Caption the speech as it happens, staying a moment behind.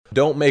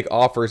don't make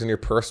offers in your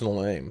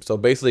personal name. So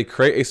basically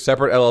create a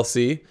separate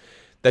LLC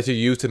that you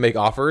use to make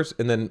offers,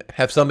 and then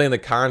have something in the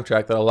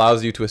contract that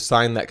allows you to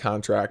assign that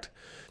contract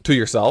to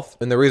yourself.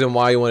 And the reason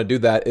why you want to do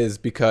that is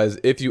because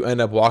if you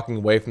end up walking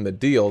away from the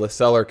deal, the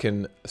seller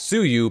can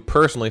sue you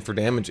personally for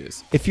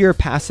damages. If you're a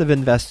passive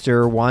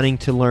investor wanting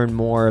to learn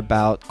more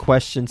about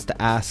questions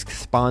to ask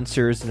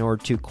sponsors in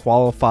order to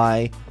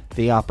qualify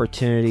the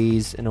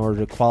opportunities, in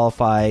order to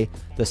qualify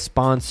the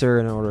sponsor,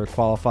 in order to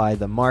qualify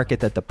the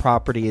market that the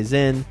property is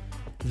in,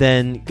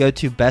 then go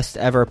to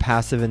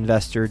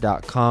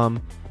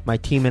besteverpassiveinvestor.com. My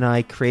team and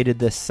I created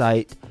this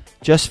site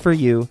just for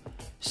you,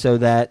 so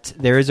that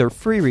there is a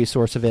free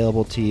resource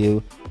available to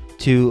you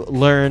to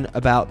learn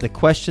about the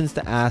questions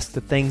to ask,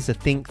 the things to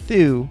think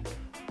through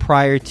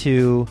prior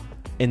to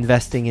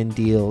investing in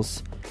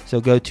deals. So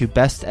go to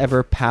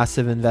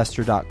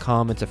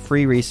besteverpassiveinvestor.com. It's a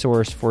free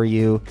resource for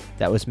you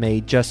that was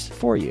made just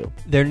for you.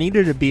 There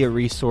needed to be a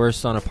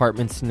resource on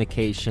apartment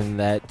syndication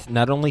that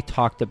not only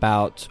talked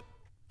about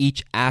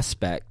each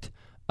aspect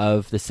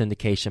of the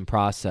syndication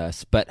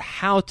process, but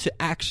how to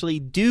actually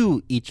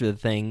do each of the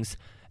things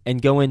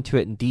and go into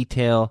it in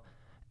detail.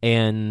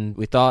 And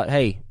we thought,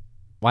 hey,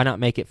 why not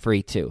make it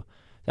free too?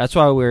 That's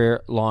why we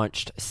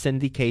launched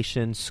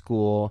Syndication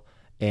School,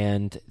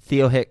 and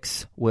Theo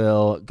Hicks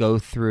will go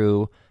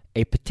through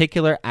a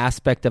particular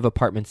aspect of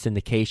apartment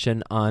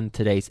syndication on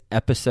today's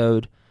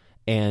episode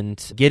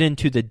and get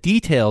into the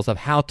details of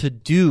how to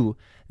do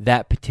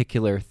that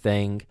particular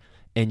thing.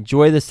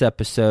 Enjoy this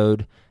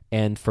episode.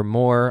 And for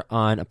more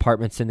on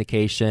apartment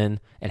syndication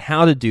and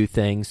how to do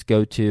things,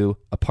 go to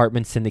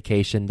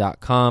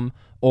apartmentsyndication.com,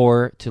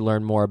 or to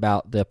learn more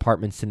about the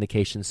Apartment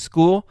Syndication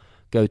School,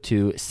 go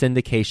to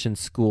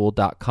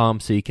syndicationschool.com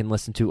so you can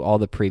listen to all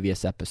the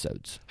previous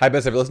episodes. Hi,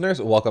 Best Ever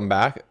listeners. Welcome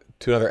back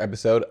to another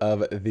episode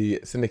of the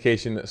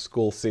Syndication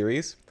School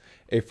series,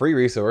 a free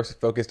resource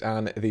focused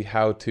on the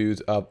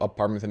how-tos of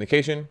apartment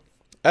syndication.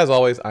 As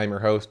always, I'm your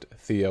host,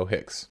 Theo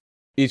Hicks.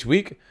 Each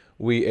week,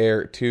 we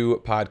air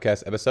 2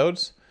 podcast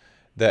episodes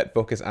that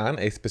focus on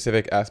a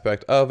specific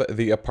aspect of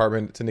the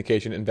apartment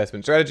syndication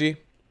investment strategy.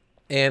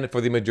 And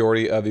for the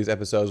majority of these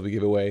episodes, we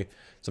give away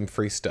some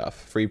free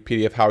stuff, free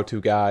PDF how-to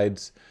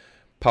guides,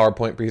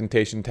 PowerPoint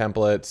presentation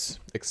templates,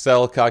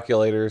 Excel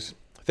calculators,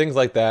 things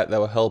like that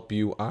will help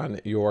you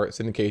on your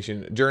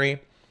syndication journey.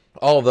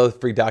 All of those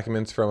free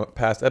documents from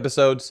past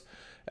episodes,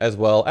 as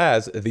well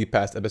as the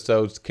past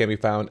episodes, can be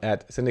found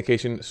at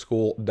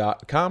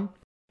syndicationschool.com.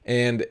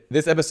 And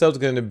this episode is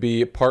going to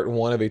be part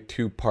 1 of a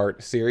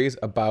 2-part series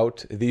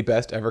about the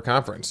Best Ever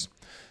Conference.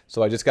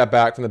 So I just got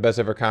back from the Best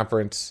Ever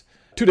Conference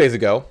 2 days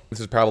ago. This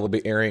is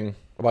probably airing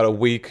about a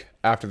week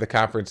after the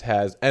conference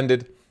has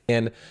ended.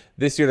 And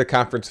this year the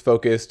conference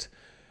focused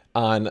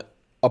on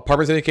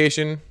apartment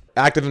syndication,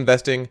 active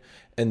investing,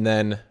 and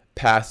then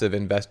passive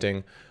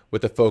investing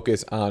with a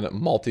focus on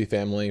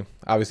multifamily.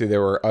 Obviously there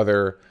were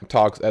other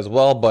talks as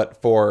well,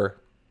 but for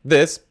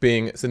this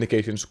being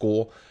Syndication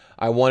School,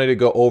 I wanted to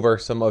go over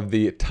some of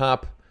the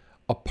top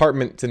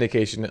apartment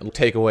syndication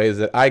takeaways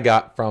that I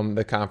got from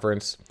the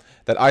conference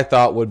that I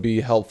thought would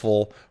be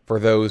helpful for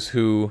those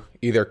who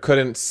either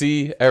couldn't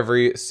see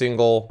every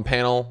single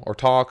panel or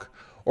talk,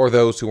 or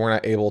those who were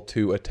not able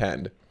to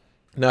attend.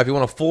 Now, if you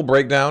want a full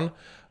breakdown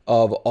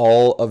of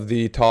all of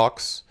the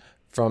talks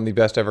from the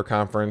Best Ever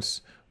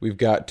Conference, we've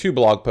got 2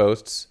 blog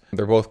posts.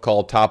 They're both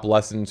called Top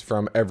Lessons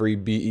from Every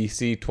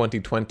BEC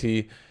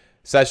 2020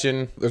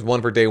 Session. There's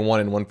one for day 1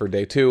 and one for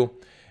day 2.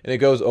 And it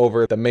goes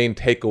over the main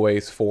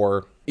takeaways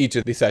for each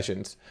of these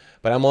sessions.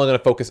 But I'm only going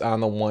to focus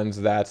on the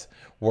ones that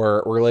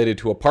were related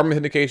to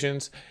apartment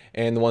syndications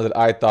and the ones that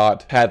I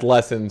thought had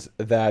lessons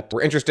that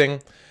were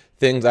interesting,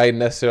 things I hadn't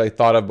necessarily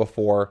thought of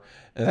before,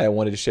 and that I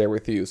wanted to share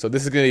with you. So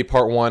this is going to be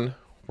part 1,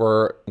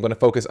 where I'm going to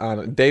focus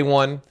on day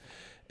 1,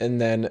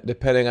 and then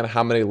depending on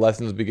how many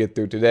lessons we get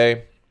through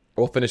today,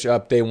 we'll finish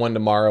up day 1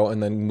 tomorrow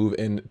and then move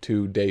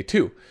into day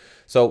 2.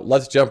 So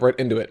let's jump right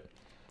into it.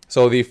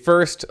 So the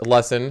first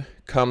lesson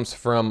comes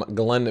from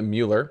Glenn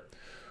Mueller,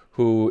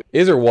 who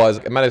is or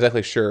was, I'm not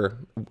exactly sure,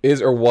 is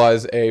or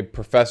was a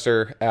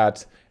professor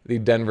at the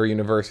Denver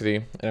University,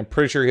 and I'm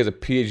pretty sure he has a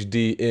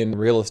PhD in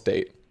real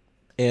estate.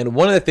 And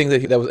one of the things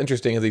that was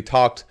interesting is he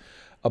talked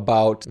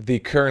about the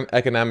current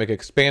economic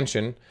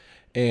expansion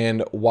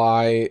and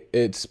why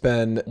it's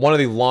been one of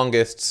the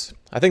longest,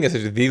 I think this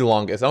is the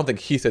longest, I don't think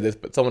he said this,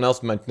 but someone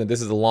else mentioned that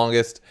this is the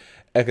longest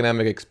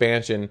economic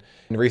expansion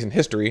in recent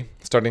history,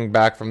 starting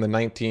back from the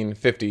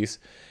 1950s.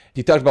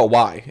 He talked about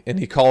why, and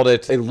he called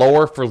it a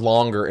lower for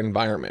longer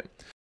environment.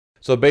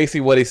 So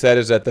basically what he said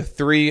is that the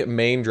 3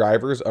 main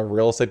drivers of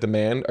real estate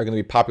demand are going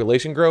to be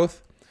population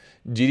growth,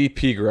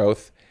 GDP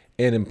growth,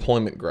 and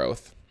employment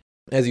growth.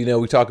 As you know,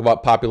 we talk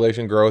about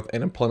population growth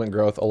and employment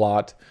growth a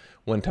lot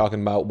when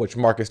talking about which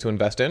markets to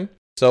invest in.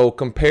 So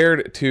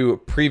compared to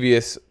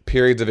previous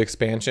periods of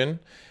expansion,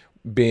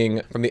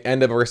 being from the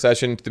end of a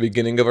recession to the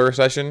beginning of a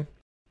recession,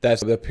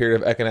 that's the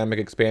period of economic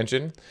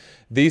expansion.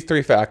 These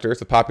 3 factors,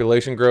 the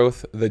population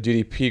growth, the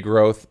GDP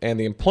growth, and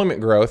the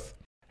employment growth,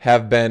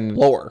 have been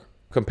lower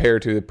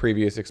compared to the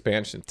previous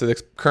expansion. So the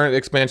current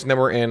expansion that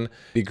we're in,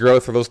 the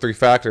growth for those three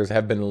factors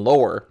have been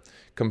lower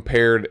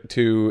compared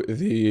to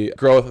the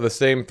growth of the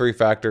same three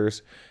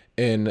factors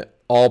in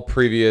all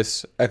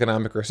previous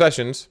economic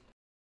recessions.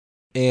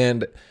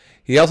 And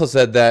he also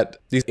said that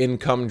these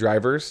income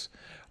drivers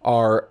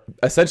are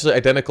essentially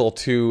identical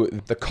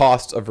to the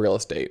costs of real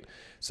estate.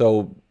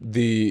 So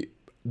the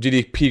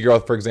GDP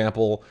growth, for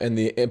example, and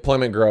the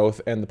employment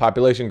growth and the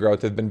population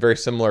growth have been very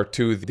similar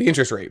to the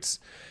interest rates.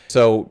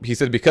 So he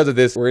said because of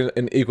this, we're in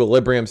an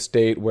equilibrium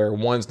state where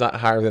one's not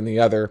higher than the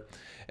other.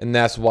 And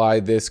that's why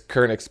this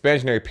current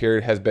expansionary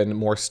period has been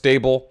more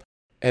stable,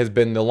 has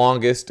been the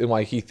longest, and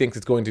why he thinks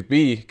it's going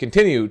to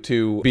continue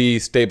to be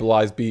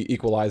stabilized, be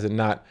equalized, and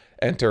not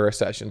enter a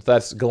recession. So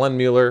that's Glenn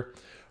Mueller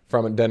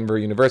from Denver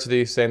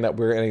University saying that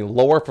we're in a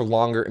lower for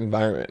longer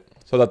environment.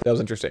 So that was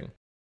interesting.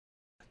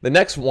 The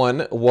next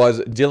one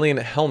was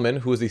Jillian Hellman,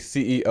 who is the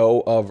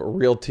CEO of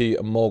Realty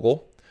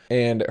Mogul.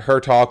 And her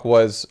talk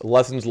was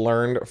lessons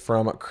learned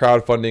from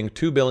crowdfunding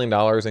 $2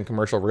 billion in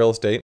commercial real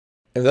estate.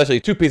 And there's actually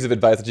two pieces of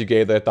advice that she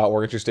gave that I thought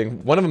were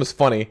interesting. One of them is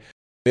funny.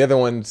 The other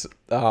one's,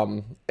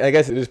 I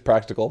guess it is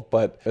practical,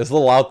 but it's a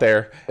little out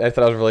there. I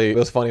thought it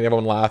was funny, and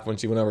everyone laughed when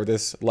she went over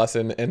this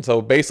lesson. And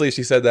so basically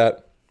she said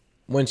that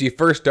when she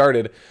first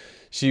started,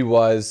 she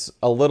was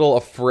a little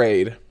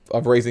afraid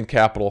of raising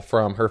capital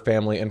from her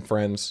family and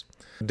friends.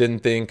 Didn't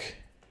think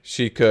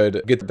she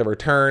could get the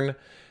return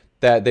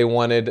that they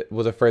wanted,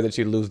 was afraid that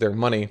she'd lose their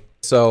money.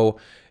 So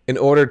in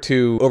order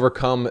to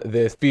overcome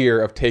this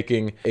fear of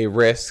taking a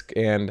risk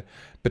and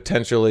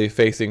potentially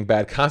facing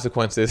bad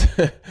consequences,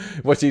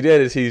 what she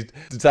did is she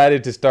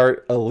decided to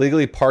start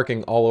illegally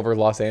parking all over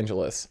Los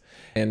Angeles.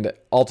 And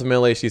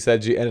ultimately, she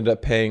said she ended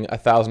up paying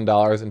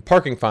 $1,000 in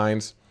parking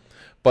fines.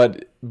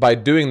 But by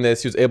doing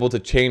this, she was able to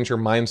change her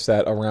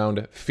mindset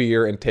around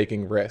fear and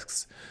taking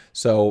risks.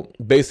 So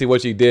basically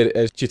what she did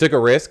is she took a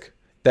risk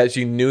that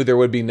she knew there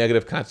would be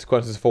negative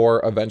consequences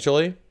for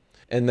eventually.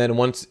 And then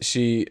once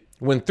she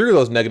went through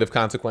those negative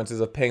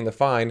consequences of paying the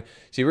fine,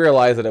 she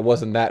realized that it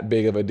wasn't that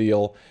big of a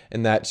deal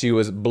and that she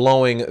was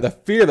the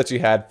fear that she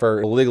had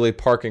for illegally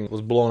parking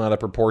was blown out of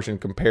proportion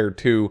compared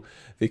to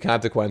the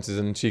consequences.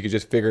 And she could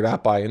just figure it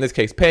out by, in this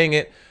case, paying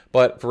it.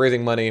 But for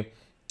raising money,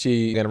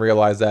 she again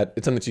realized that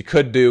it's something she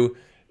could do.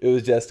 It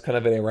was just kind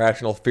of an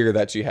irrational fear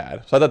that she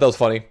had. So I thought that was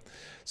funny.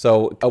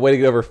 So a way to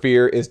get over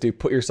fear is to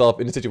put yourself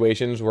into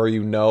situations where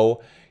you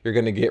know you're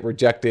going to get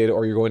rejected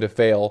or you're going to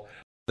fail.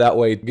 That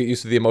way, get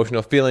used to the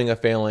emotional feeling of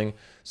failing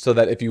so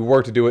that if you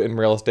were to do it in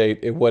real estate,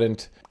 it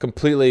wouldn't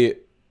completely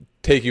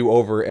take you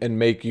over and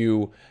make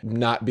you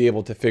not be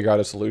able to figure out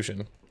a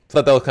solution. So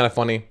I thought that was kind of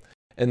funny.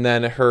 And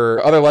then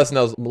her other lesson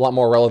that was a lot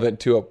more relevant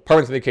to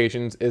apartment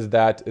syndications is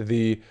that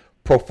the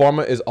pro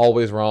forma is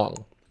always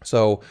wrong.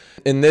 So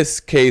in this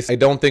case, I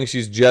don't think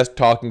she's just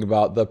talking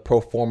about the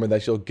pro forma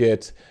that you'll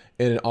get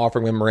in an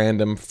offering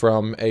memorandum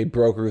from a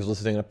broker who's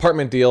listing an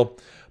apartment deal,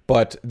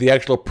 but the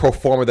actual pro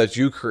forma that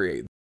you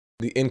create,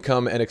 the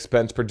income and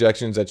expense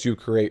projections that you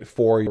create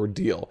for your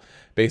deal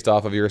based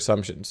off of your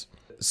assumptions.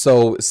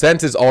 So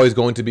sense is always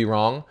going to be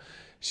wrong.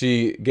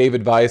 She gave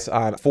advice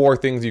on 4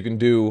 things you can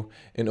do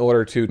in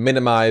order to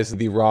minimize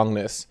the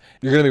wrongness.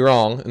 You're going to be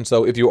wrong, and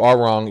so if you are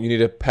wrong, you need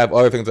to have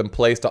other things in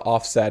place to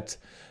offset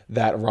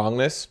that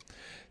wrongness.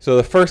 So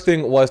the first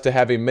thing was to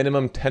have a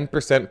minimum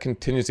 10%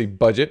 contingency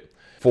budget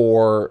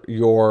for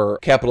your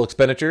capital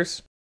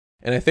expenditures.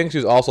 And I think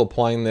she's also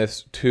applying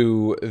this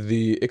to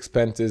the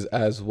expenses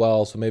as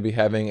well. So maybe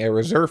having a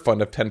reserve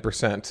fund of 10%.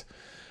 So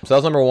that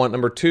was number 1.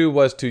 Number 2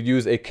 was to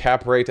use a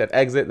cap rate at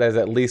exit that is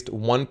at least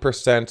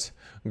 1%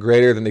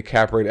 greater than the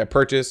cap rate at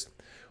purchase.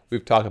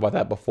 We've talked about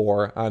that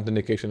before on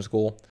Syndication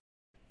School.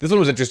 This one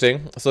was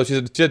interesting. So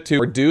she said to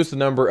reduce the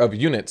number of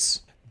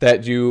units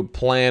that you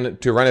plan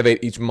to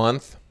renovate each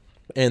month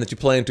and that you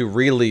plan to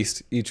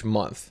release each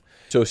month.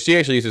 So she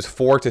actually uses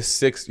 4 to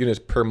 6 units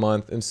per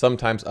month and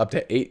sometimes up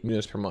to 8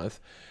 units per month,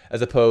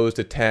 as opposed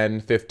to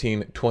 10,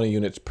 15, 20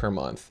 units per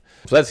month.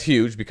 So that's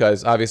huge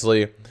because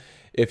obviously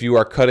if you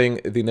are cutting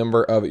the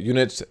number of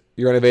units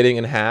you're renovating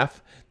in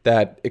half,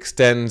 that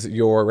extends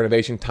your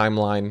renovation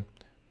timeline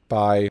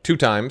by 2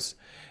 times,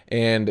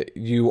 and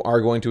you are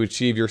going to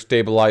achieve your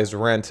stabilized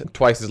rent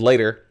twice as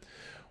later,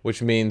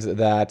 which means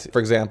that, for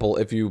example,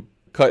 if you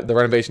cut the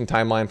renovation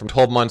timeline from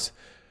 12 months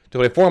to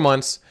 24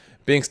 months,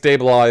 being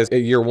stabilized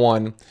at year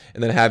 1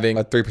 and then having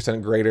a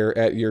 3% greater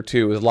at year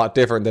 2 is a lot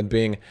different than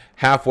being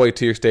halfway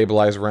to your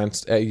stabilized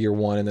rents at year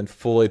 1 and then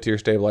fully to your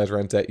stabilized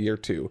rents at year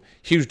 2.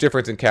 Huge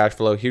difference in cash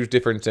flow, huge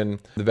difference in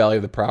the value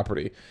of the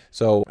property.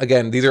 So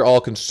again, these are all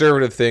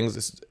conservative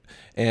things,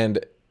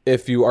 and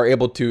if you are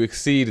able to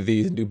exceed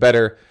these and do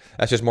better,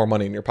 that's just more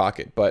money in your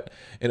pocket. But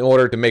in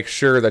order to make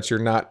sure that you're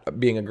not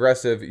being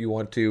aggressive, you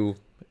want to,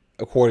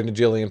 according to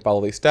Jillian,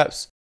 follow these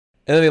steps.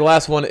 And then the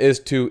last one is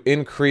to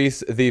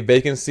increase the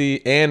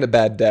vacancy and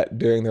bad debt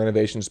during the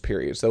renovations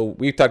period. So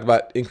we've talked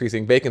about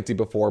increasing vacancy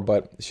before,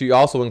 but she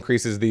also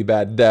increases the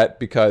bad debt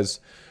because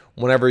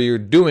whenever you're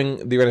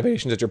doing the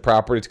renovations at your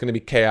property, it's going to be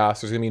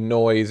chaos. There's going to be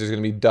noise. There's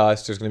going to be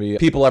dust. There's going to be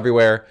people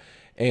everywhere.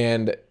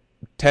 And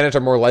tenants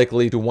are more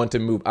likely to want to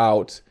move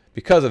out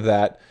because of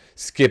that,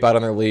 skip out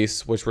on their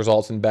lease, which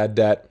results in bad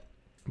debt.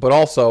 But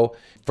also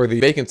for the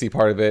vacancy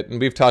part of it, and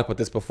we've talked about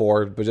this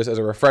before, but just as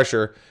a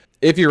refresher,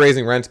 if you're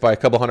raising rents by a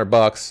couple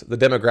 $100, the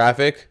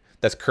demographic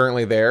that's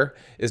currently there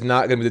is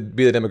not going to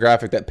be the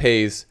demographic that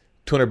pays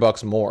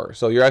 $200 more.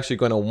 So you're actually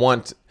going to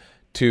want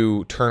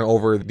to turn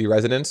over the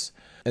residents.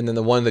 And then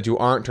the one that you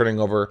aren't turning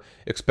over,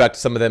 expect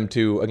some of them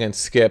to, again,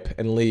 skip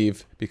and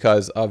leave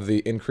because of the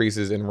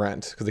increases in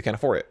rent because they can't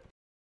afford it.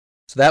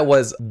 So that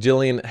was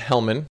Jillian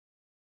Hellman.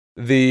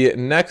 The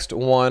next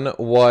one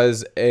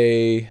was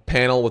a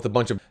panel with a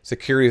bunch of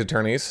securities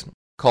attorneys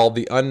called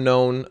The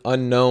Unknown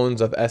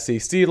Unknowns of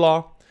SEC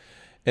Law.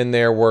 And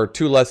there were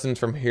 2 lessons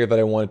from here that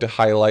I wanted to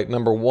highlight.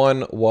 Number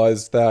 1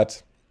 was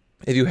that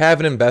if you have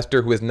an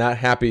investor who is not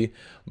happy,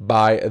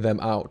 buy them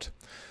out.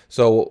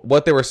 So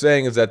what they were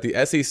saying is that the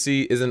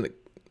SEC isn't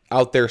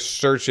out there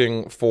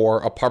searching for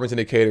apartment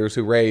syndicators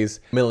who raise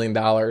 $1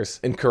 million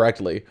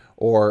incorrectly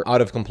or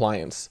out of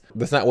compliance.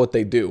 That's not what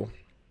they do.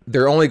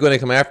 They're only going to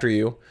come after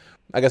you.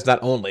 I guess not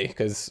only,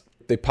 because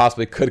they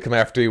possibly could come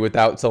after you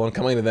without someone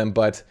coming to them,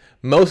 but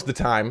most of the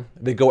time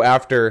they go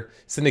after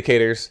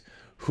syndicators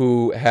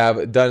who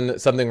have done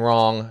something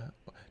wrong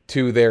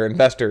to their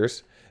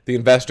investors. The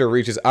investor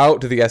reaches out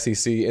to the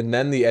SEC, and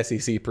then the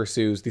SEC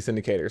pursues the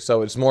syndicators.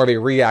 So it's more of a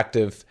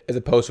reactive as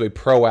opposed to a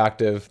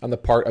proactive on the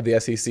part of the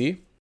SEC.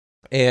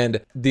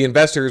 And the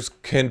investors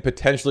can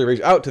potentially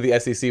reach out to the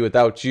SEC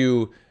without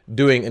you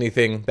doing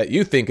anything that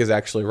you think is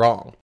actually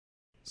wrong.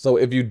 So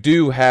if you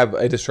do have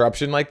a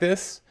disruption like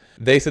this,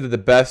 they said that the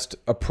best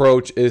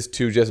approach is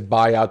to just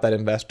buy out that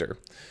investor,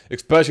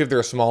 especially if they're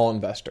a small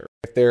investor.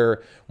 If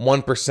they're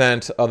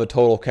 1% of the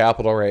total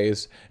capital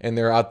raise and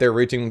they're out there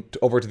reaching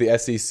over to the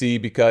SEC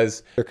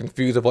because they're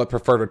confused of what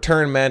preferred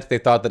return meant, they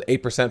thought that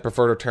 8%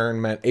 preferred return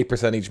meant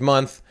 8% each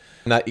month,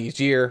 not each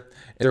year.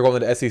 And they're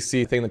going to the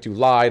SEC saying that you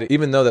lied,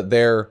 even though that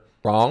they're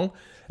wrong.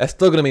 That's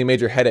still going to be a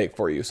major headache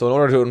for you. So in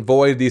order to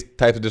avoid these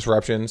types of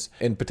disruptions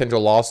and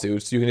potential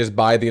lawsuits, you can just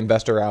buy the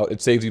investor out.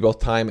 It saves you both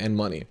time and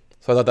money.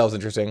 So I thought that was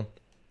interesting.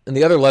 And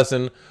the other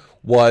lesson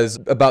was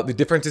about the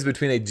differences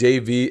between a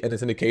JV and a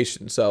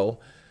syndication. So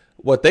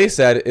what they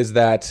said is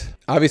that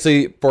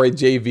obviously for a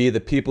JV,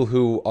 the people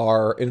who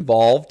are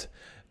involved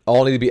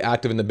all need to be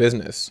active in the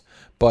business.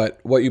 But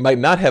what you might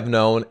not have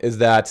known is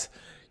that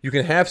you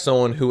can have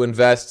someone who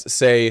invests,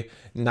 say,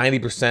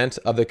 90%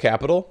 of the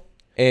capital,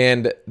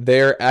 and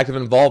their active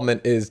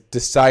involvement is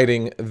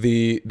deciding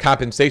the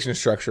compensation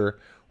structure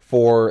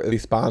for the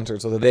sponsor.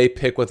 So that they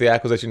pick what the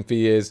acquisition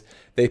fee is,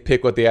 they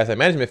pick what the asset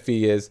management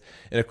fee is,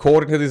 and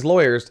according to these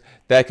lawyers,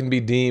 that can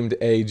be deemed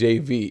a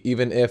JV,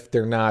 even if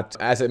they're not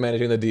asset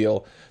managing the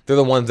deal. They're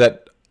the ones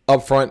that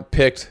upfront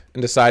picked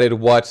and decided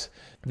what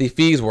the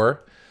fees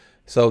were.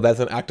 So that's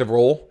an active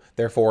role.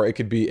 Therefore, it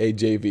could be a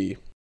JV.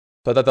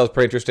 So I thought that was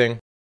pretty interesting.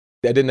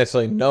 I didn't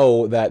necessarily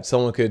know that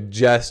someone could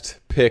just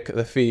pick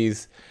the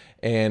fees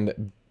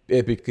and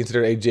it be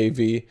considered a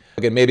JV.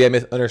 Again, maybe I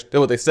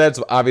misunderstood what they said,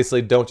 so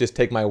obviously don't just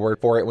take my word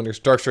for it. When you're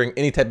structuring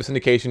any type of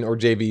syndication or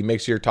JV,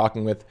 make sure you're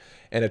talking with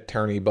an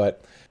attorney,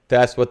 but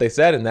that's what they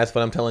said, and that's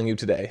what I'm telling you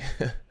today.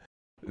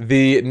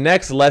 The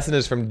next lesson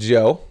is from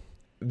Joe.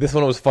 This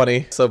one was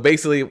funny. So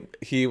basically,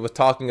 he was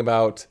talking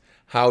about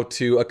how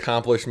to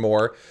accomplish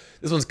more.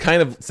 This one's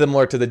kind of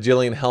similar to the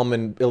Jillian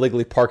Hellman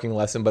illegally parking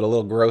lesson, but a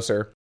little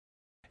grosser.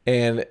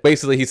 And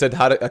basically, he said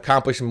how to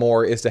accomplish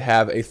more is to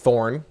have a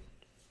thorn.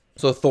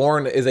 So a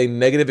thorn is a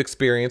negative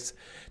experience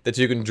that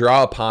you can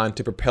draw upon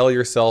to propel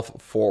yourself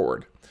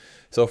forward.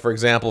 So for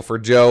example, for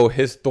Joe,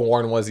 his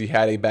thorn was he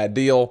had a bad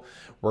deal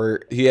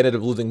where he ended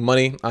up losing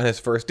money on his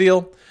first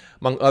deal,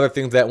 among other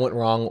things that went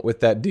wrong with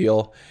that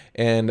deal.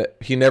 And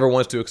he never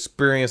wants to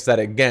experience that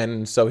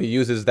again. So he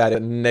uses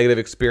that negative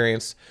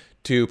experience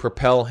to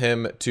propel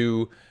him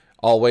to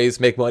always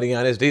make money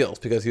on his deals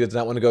because he does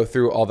not want to go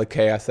through all the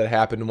chaos that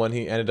happened when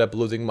he ended up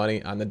losing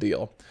money on the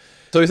deal.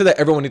 So he said that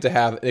everyone needs to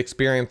have an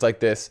experience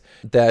like this.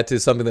 That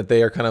is something that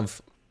they are kind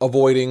of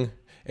avoiding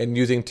and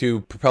using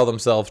to propel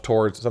themselves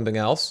towards something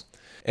else.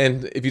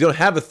 And if you don't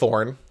have a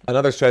thorn,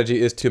 another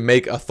strategy is to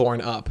make a thorn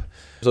up.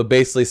 So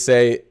basically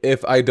say,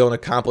 if I don't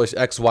accomplish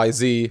X, Y,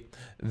 Z,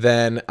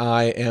 then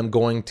I am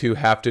going to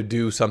have to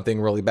do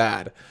something really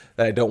bad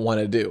that I don't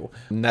want to do.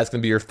 And that's going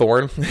to be your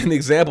thorn. And the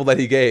example that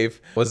he gave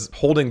was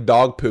holding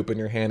dog poop in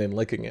your hand and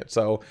licking it.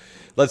 So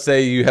let's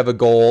say you have a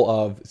goal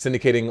of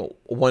syndicating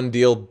one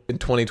deal in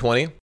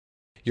 2020.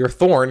 Your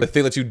thorn, the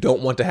thing that you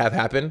don't want to have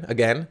happen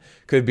again,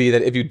 could be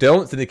that if you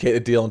don't syndicate a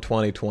deal in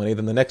 2020,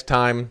 then the next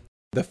time,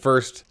 the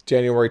 1st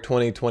January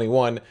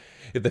 2021, you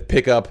have to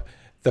pick up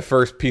the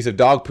first piece of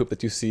dog poop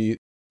that you see,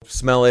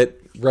 smell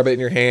it, rub it in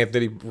your hand,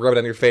 maybe rub it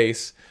on your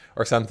face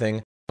or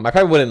something. I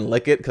probably wouldn't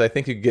lick it because I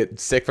think you get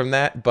sick from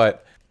that,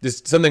 but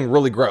just something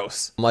really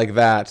gross like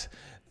that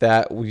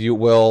you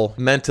will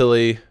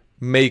mentally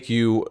make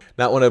you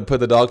not want to put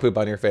the dog poop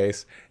on your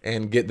face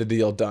and get the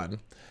deal done.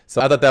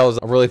 So I thought that was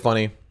really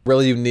funny,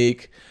 really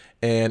unique,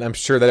 And I'm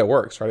sure that it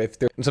works, right? If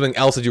there's something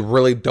else that you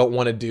really don't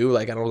want to do,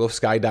 like, I don't know, go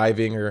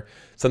skydiving or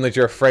something that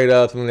you're afraid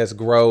of, something that's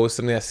gross,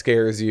 something that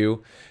scares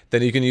you,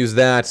 then you can use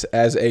that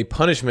as a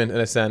punishment, in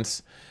a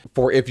sense,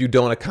 for if you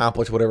don't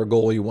accomplish whatever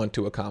goal you want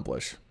to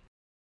accomplish.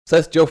 So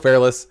that's Joe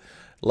Fairless.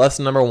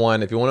 Lesson number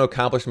 1, if you want to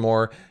accomplish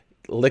more,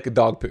 lick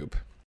dog poop.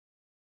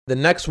 The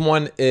next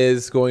one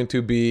is going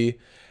to be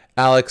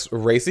Alex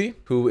Racy,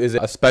 who is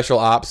a special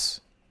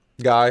ops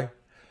guy.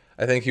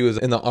 I think he was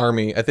in the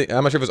Army. I'm not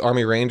sure if it was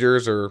Army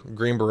Rangers or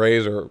Green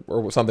Berets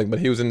or something, but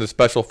he was in the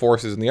Special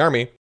Forces in the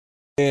Army.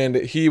 And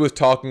he was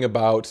talking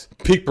about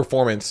peak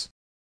performance.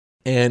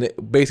 And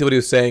basically what he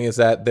was saying is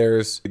that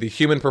there's the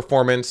human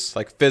performance,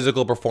 like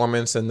physical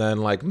performance, and then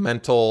like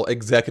mental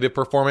executive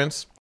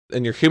performance.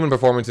 And your human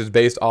performance is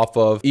based off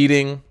of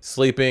eating,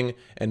 sleeping,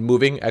 and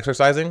moving,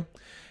 exercising.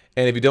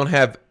 And if you don't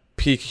have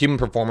peak human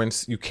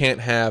performance, you can't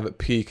have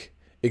peak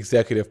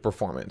executive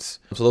performance.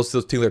 So those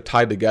things are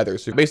tied together.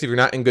 So basically, if you're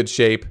not in good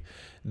shape,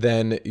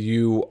 then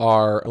you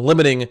are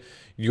limiting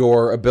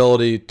your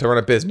ability to run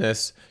a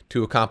business,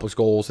 to accomplish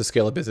goals, to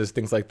scale a business,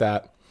 things like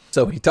that.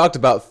 So he talked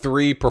about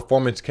 3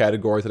 performance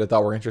categories that I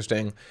thought were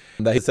interesting.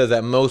 That he says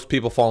that most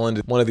people fall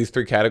into one of these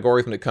 3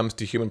 categories when it comes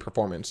to human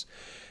performance.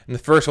 And the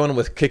first one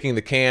was kicking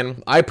the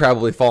can. I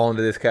probably fall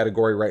into this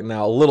category right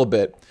now a little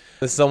bit.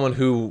 This is someone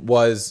who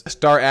was a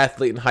star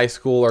athlete in high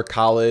school or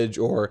college,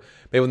 or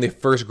maybe when they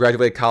first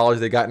graduated college,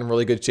 they got in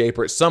really good shape,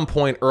 or at some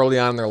point early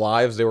on in their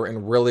lives, they were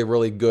in really,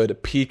 really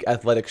good peak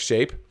athletic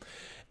shape.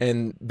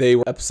 And they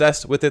were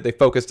obsessed with it. They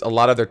focused a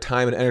lot of their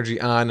time and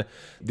energy on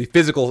the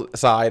physical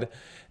side.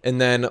 And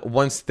then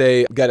once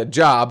they got a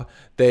job,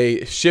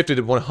 they shifted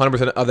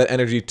 100% of that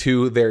energy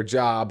to their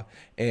job.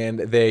 And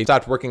they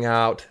stopped working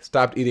out,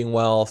 stopped eating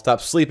well,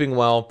 stopped sleeping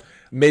well,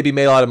 maybe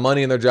made a lot of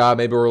money in their job,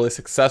 maybe were really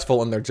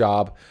successful in their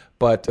job,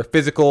 but their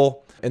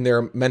physical and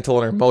their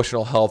mental and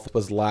emotional health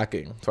was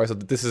lacking. So I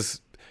said, this is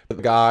the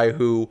guy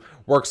who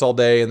works all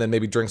day and then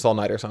maybe drinks all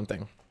night or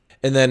something.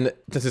 And then,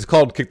 since it's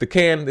called Kick the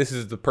Can, this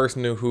is the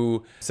person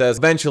who says,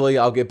 eventually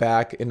I'll get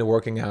back into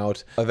working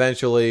out.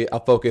 Eventually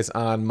I'll focus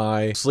on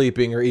my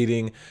sleeping or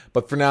eating.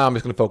 But for now, I'm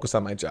just going to focus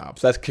on my job.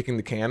 So that's kicking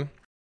the can.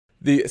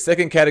 The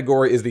second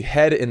category is the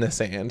head in the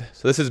sand.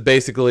 So this is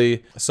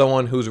basically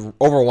someone who's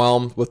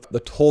overwhelmed with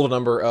the total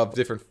number of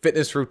different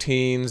fitness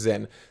routines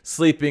and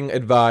sleeping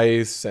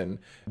advice and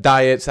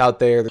diets out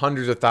there. There's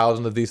hundreds of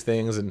thousands of these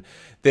things, and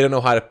they don't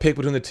know how to pick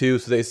between the two.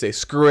 So they say,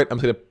 screw it, I'm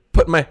going to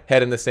put my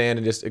head in the sand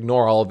and just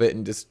ignore all of it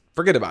and just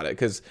forget about it.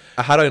 Because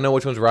how do I know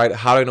which one's right?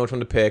 How do I know which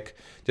one to pick?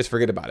 Just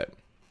forget about it.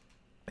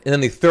 And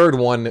then the third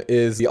one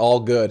is the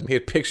all good. He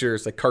had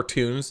pictures, like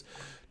cartoons,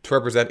 to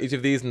represent each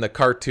of these. And the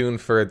cartoon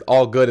for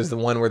all good is the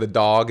one where the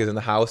dog is in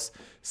the house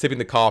sipping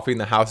the coffee and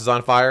the house is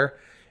on fire.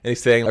 And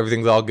he's saying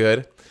everything's all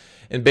good.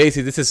 And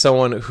basically, this is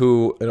someone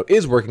who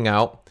is working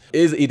out,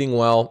 is eating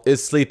well,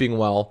 is sleeping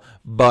well,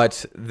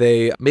 but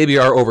they maybe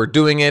are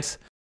overdoing it.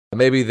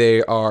 Maybe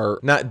they are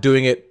not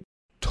doing it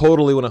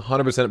totally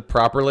 100%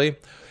 properly,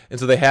 and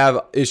so they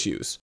have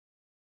issues.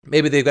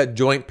 Maybe they've got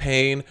joint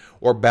pain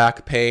or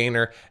back pain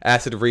or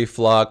acid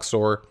reflux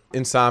or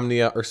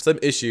insomnia or some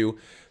issue.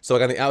 So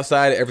like on the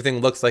outside,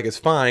 everything looks like it's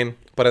fine,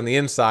 but on the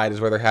inside is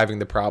where they're having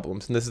the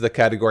problems. And this is the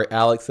category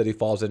Alex that he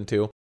falls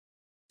into.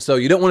 So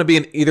you don't want to be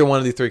in either one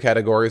of these 3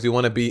 categories. You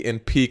want to be in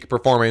peak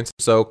performance.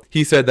 So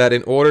he said that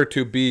in order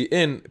to be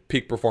in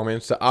peak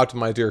performance, to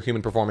optimize your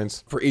human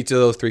performance for each of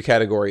those 3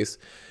 categories,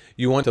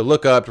 you want to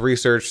look up,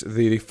 research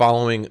the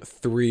following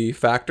 3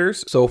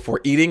 factors. So for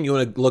eating, you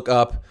want to look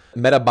up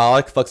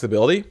metabolic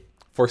flexibility.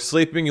 For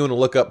sleeping, you want to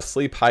look up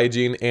sleep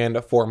hygiene.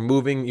 And for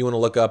moving, you want to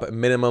look up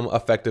minimum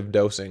effective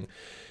dosing.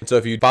 And so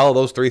if you follow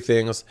those 3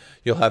 things,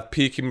 you'll have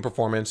peak human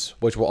performance,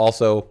 which will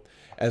also,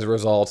 as a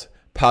result,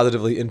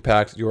 positively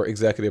impact your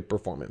executive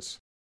performance.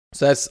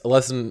 So that's a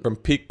lesson from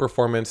peak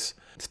performance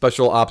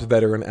special ops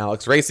veteran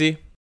Alex Racy.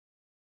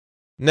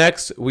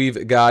 Next,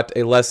 we've got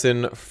a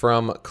lesson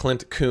from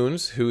Clint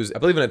Coons, who's, I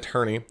believe, an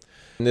attorney.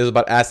 And this is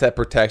about asset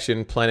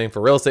protection, planning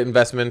for real estate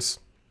investments.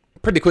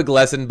 Pretty quick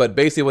lesson, but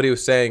basically what he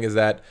was saying is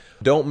that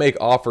don't make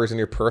offers in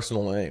your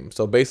personal name.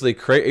 So basically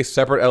create a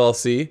separate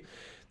LLC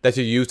that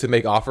you use to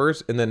make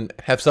offers, and then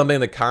have something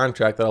in the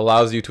contract that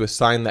allows you to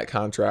assign that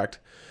contract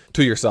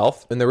to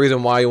yourself. And the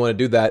reason why you want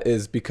to do that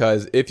is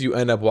because if you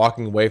end up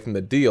walking away from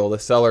the deal, the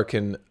seller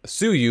can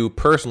sue you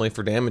personally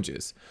for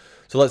damages.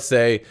 So let's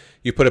say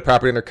you put a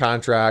property under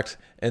contract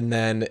and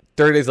then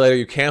 30 days later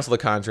you cancel the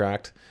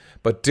contract,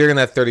 but during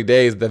that 30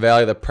 days, the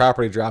value of the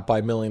property dropped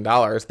by $1 million.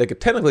 They could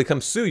technically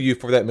come sue you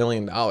for that $1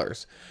 million.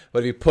 But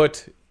if you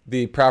put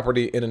the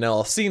property in an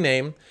LLC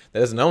name that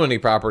doesn't own any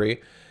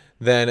property,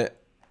 then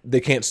they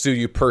can't sue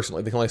you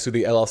personally. They can only sue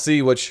the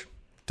LLC, which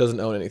doesn't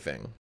own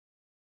anything.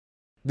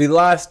 The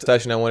last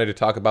session I wanted to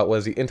talk about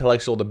was the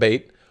intellectual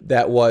debate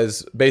that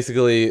was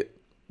basically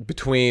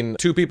between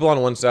 2 people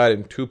on one side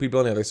and 2 people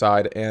on the other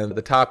side. And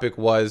the topic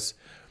was,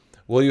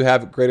 will you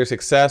have greater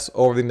success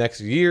over the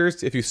next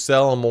years if you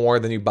sell more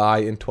than you buy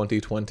in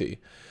 2020?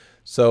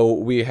 So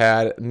we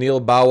had Neil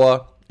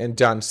Bawa and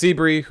John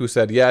Seabury who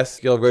said, yes,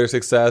 you'll have greater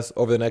success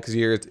over the next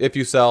years if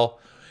you sell.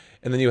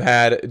 And then you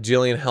had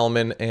Jillian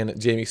Hellman and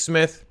Jamie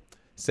Smith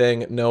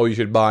saying, no, you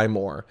should buy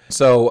more.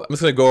 So I'm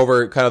just going to go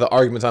over kind of the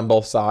arguments on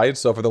both sides.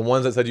 So for the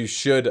ones that said you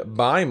should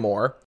buy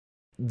more,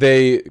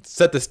 they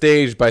set the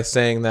stage by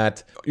saying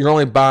that you're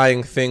only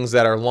buying things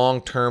that are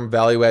long-term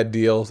value-add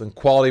deals in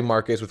quality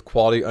markets with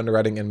quality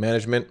underwriting and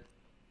management.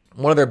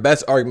 One of their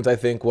best arguments, I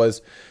think,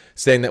 was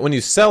saying that when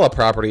you sell a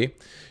property,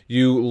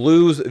 you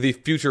lose the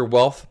future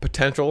wealth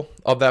potential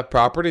of that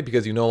property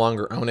because you no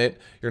longer own it.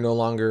 You're no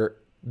longer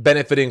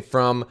benefiting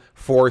from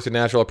forced and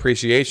natural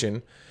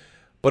appreciation,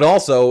 but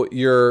also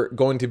you're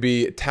going to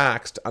be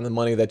taxed on the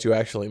money that you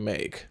actually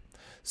make.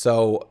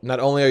 So not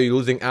only are you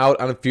losing out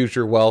on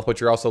future wealth,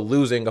 but you're also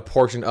losing a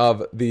portion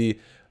of the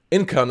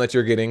income that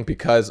you're getting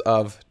because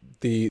of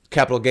the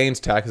capital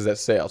gains taxes at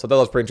sale. So that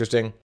was pretty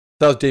interesting.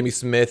 That was Jamie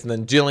Smith. And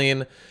then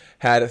Jillian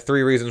had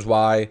 3 reasons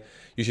why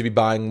you should be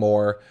buying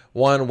more.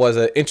 One was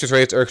that interest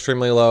rates are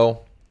extremely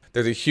low.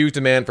 There's a huge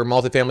demand for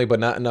multifamily, but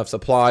not enough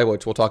supply,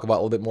 which we'll talk about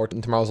a little bit more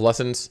in tomorrow's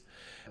lessons.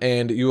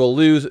 And you will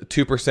lose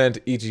 2%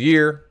 each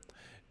year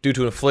due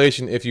to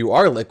inflation if you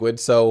are liquid.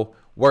 So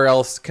where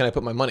else can I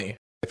put my money?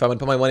 If I'm going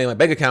to put my money in my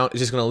bank account, it's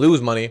just going to lose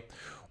money.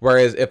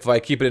 Whereas if I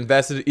keep it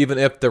invested, even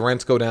if the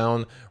rents go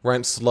down,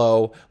 rents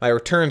slow, my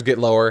returns get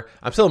lower,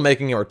 I'm still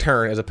making a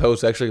return as opposed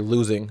to actually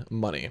losing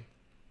money.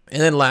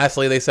 And then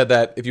lastly, they said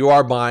that if you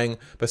are buying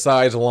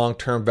besides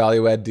long-term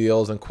value-add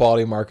deals and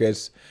quality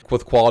markets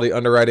with quality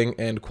underwriting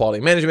and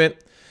quality management,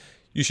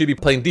 you should be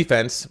playing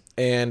defense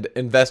and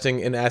investing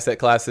in asset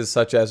classes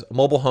such as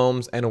mobile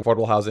homes and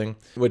affordable housing,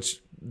 which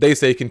they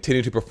say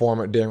continue to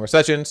perform during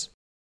recessions.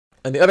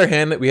 On the other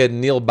hand, we had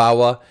Neil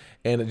Bawa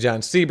and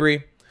John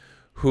Seabury,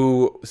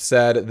 who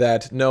said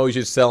that no, you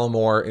should sell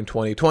more in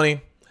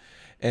 2020.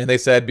 And they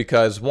said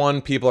because,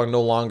 one, people are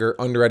no longer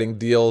underwriting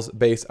deals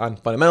based on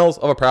fundamentals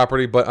of a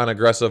property, but on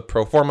aggressive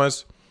pro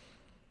formas.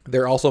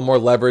 They're also more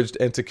leveraged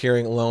and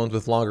securing loans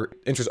with longer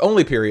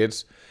interest-only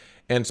periods,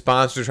 and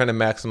sponsors are trying to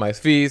maximize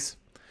fees.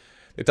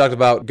 They talked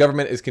about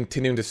government is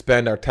continuing to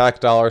spend our tax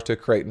dollars to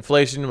create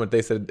inflation, what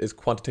they said is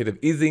quantitative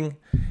easing,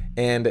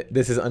 and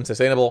this is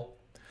unsustainable.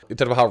 They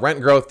talked about how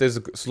rent growth is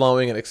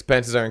slowing and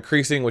expenses are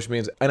increasing, which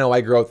means NOI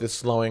growth is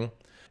slowing.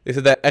 They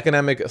said that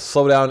economic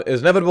slowdown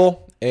is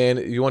inevitable and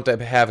you want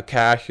to have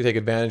cash to take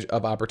advantage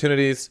of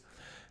opportunities,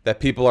 that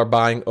people are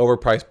buying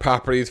overpriced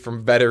properties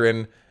from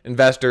veteran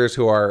investors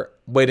who are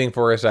waiting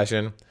for a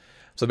recession.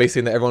 So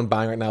basically that everyone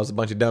buying right now is a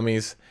bunch of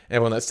dummies.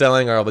 Everyone that's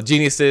selling are all the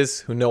geniuses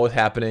who know what's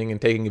happening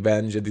and taking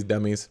advantage of these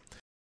dummies.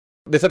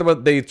 They talked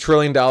about the $1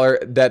 trillion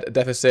debt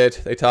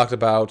deficit. They talked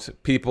about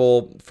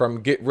people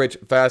from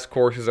get-rich-fast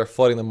courses are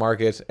flooding the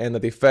market, and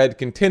that the Fed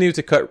continues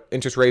to cut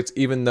interest rates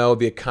even though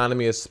the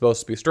economy is supposed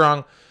to be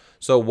strong.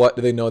 So what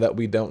do they know that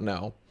we don't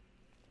know?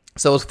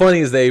 So what's funny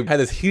is they had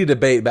this heated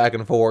debate back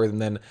and forth,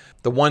 and then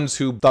the ones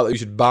who thought that you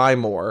should buy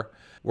more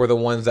were the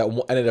ones that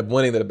ended up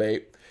winning the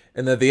debate.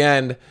 And at the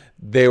end,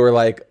 they were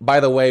like,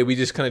 by the way, we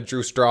just kind of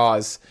drew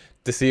straws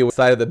to see what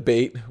side of the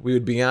debate we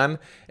would be on,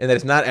 and that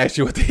it's not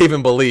actually what they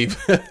even believe.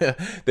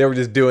 They were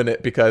just doing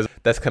it because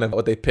that's kind of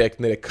what they picked,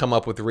 and they come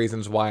up with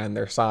reasons why on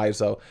their side.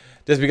 So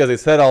just because they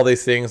said all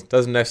these things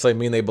doesn't necessarily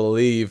mean they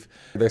believe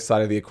their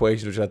side of the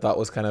equation, which I thought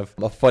was kind of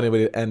a funny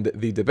way to end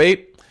the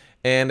debate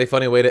and a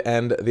funny way to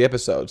end the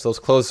episode. So let's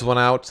close this one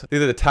out.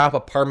 These are the top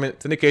apartment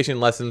syndication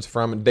lessons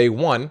from day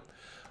 1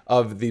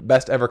 of the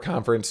Best Ever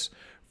Conference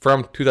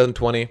from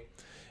 2020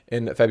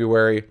 in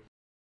February.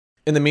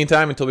 In the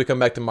meantime, until we come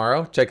back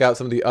tomorrow, check out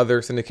some of the other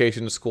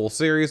syndication school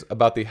series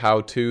about the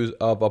how-tos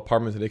of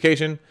apartment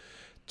syndication.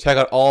 Check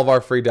out all of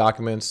our free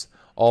documents.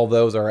 All of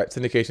those are at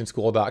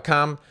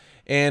syndicationschool.com.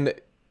 And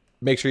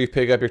make sure you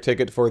pick up your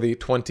ticket for the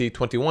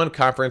 2021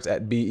 conference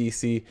at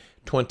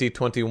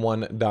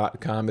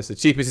BEC2021.com. It's the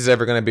cheapest it's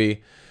ever going to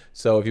be.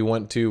 So if you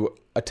want to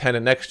attend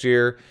it next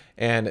year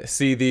and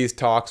see these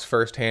talks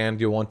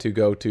firsthand, you'll want to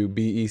go to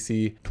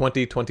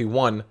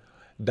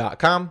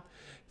BEC2021.com.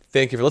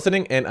 Thank you for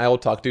listening, and I will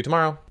talk to you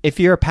tomorrow. If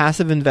you're a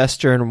passive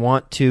investor and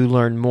want to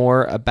learn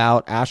more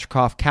about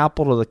Ashcroft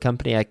Capital, the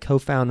company I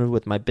co-founded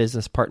with my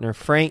business partner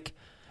Frank,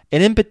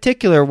 and in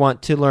particular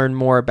want to learn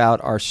more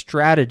about our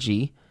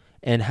strategy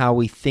and how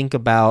we think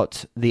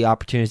about the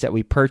opportunities that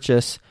we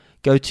purchase,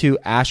 go to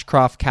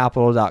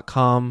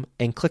ashcroftcapital.com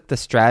and click the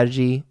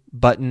strategy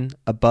button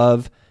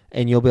above,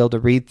 and you'll be able to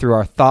read through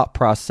our thought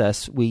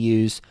process we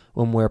use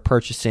when we're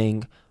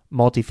purchasing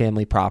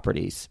multifamily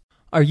properties.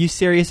 Are you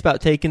serious about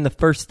taking the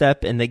first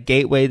step in the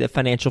gateway to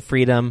financial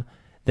freedom?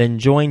 Then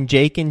join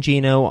Jake and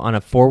Gino on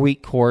a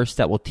 4-week course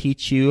that will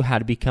teach you how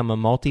to become a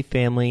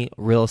multifamily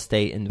real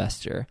estate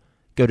investor.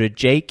 Go to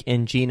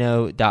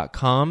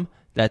jakeandgino.com.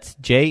 That's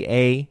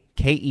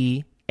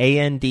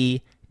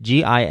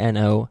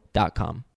JakeandGino.com.